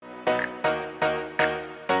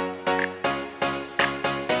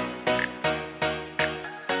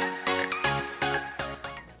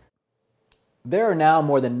There are now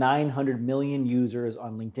more than 900 million users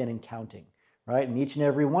on LinkedIn and counting, right? And each and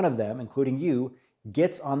every one of them, including you,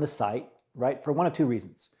 gets on the site, right, for one of two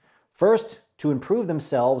reasons. First, to improve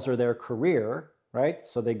themselves or their career, right?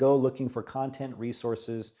 So they go looking for content,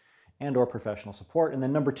 resources, and or professional support. And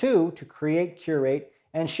then number two, to create, curate,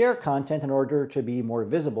 and share content in order to be more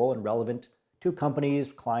visible and relevant to companies,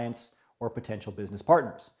 clients, or potential business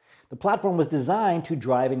partners. The platform was designed to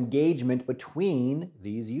drive engagement between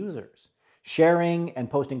these users. Sharing and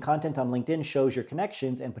posting content on LinkedIn shows your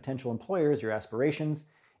connections and potential employers, your aspirations,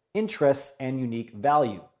 interests, and unique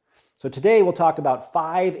value. So today we'll talk about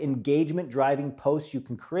 5 engagement-driving posts you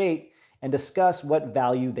can create and discuss what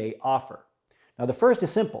value they offer. Now the first is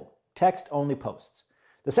simple, text-only posts.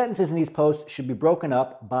 The sentences in these posts should be broken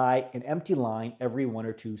up by an empty line every 1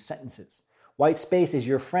 or 2 sentences. White space is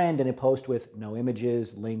your friend in a post with no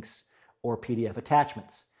images, links, or PDF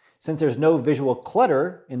attachments. Since there's no visual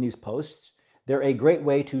clutter in these posts, they're a great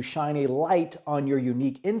way to shine a light on your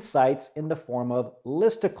unique insights in the form of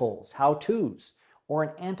listicles, how-tos, or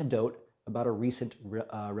an anecdote about a recent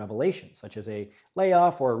revelation, such as a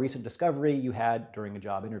layoff or a recent discovery you had during a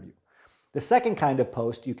job interview. The second kind of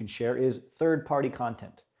post you can share is third-party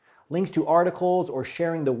content. Links to articles or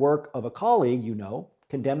sharing the work of a colleague you know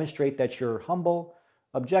can demonstrate that you're humble,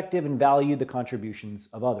 objective, and value the contributions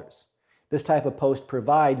of others. This type of post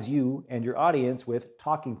provides you and your audience with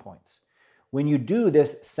talking points. When you do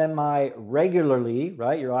this semi-regularly,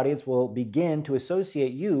 right, your audience will begin to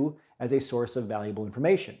associate you as a source of valuable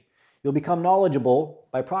information. You'll become knowledgeable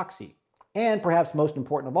by proxy. And perhaps most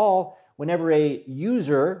important of all, whenever a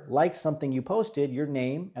user likes something you posted, your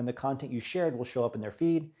name and the content you shared will show up in their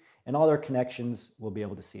feed, and all their connections will be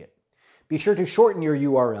able to see it. Be sure to shorten your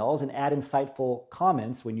URLs and add insightful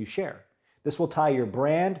comments when you share. This will tie your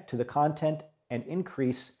brand to the content and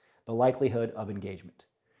increase the likelihood of engagement.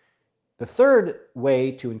 The third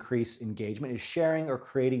way to increase engagement is sharing or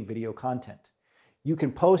creating video content. You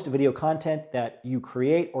can post video content that you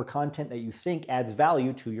create or content that you think adds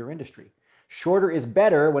value to your industry. Shorter is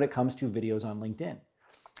better when it comes to videos on LinkedIn.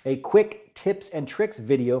 A quick tips and tricks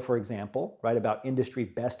video, for example, right, about industry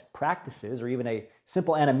best practices, or even a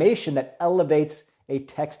simple animation that elevates a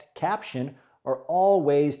text caption are all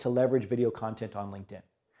ways to leverage video content on LinkedIn.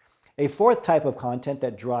 A fourth type of content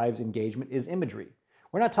that drives engagement is imagery.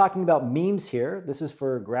 We're not talking about memes here. This is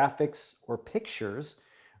for graphics or pictures,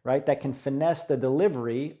 right, that can finesse the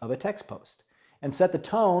delivery of a text post and set the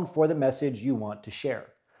tone for the message you want to share.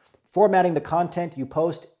 Formatting the content you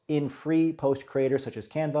post in free post creators such as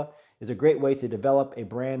Canva is a great way to develop a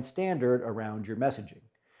brand standard around your messaging.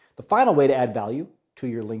 The final way to add value to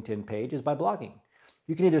your LinkedIn page is by blogging.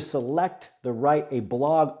 You can either select the write a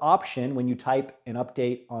blog option when you type an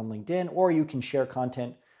update on LinkedIn, or you can share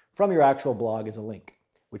content from your actual blog as a link,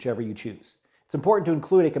 whichever you choose. It's important to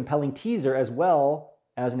include a compelling teaser as well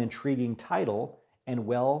as an intriguing title and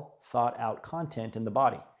well thought out content in the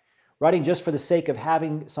body. Writing just for the sake of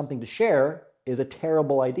having something to share is a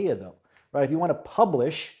terrible idea though, right? If you want to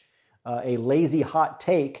publish a lazy hot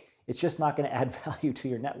take, it's just not going to add value to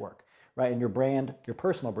your network, right? And your brand, your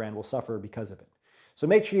personal brand will suffer because of it. So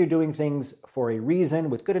make sure you're doing things for a reason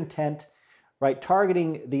with good intent, right?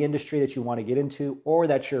 Targeting the industry that you want to get into or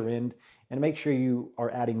that you're in, and make sure you are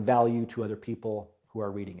adding value to other people who are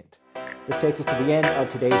reading it. This takes us to the end of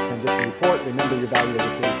today's transition report. Remember, your value as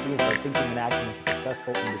a PhD is by thinking and acting like a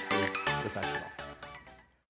successful industry professional.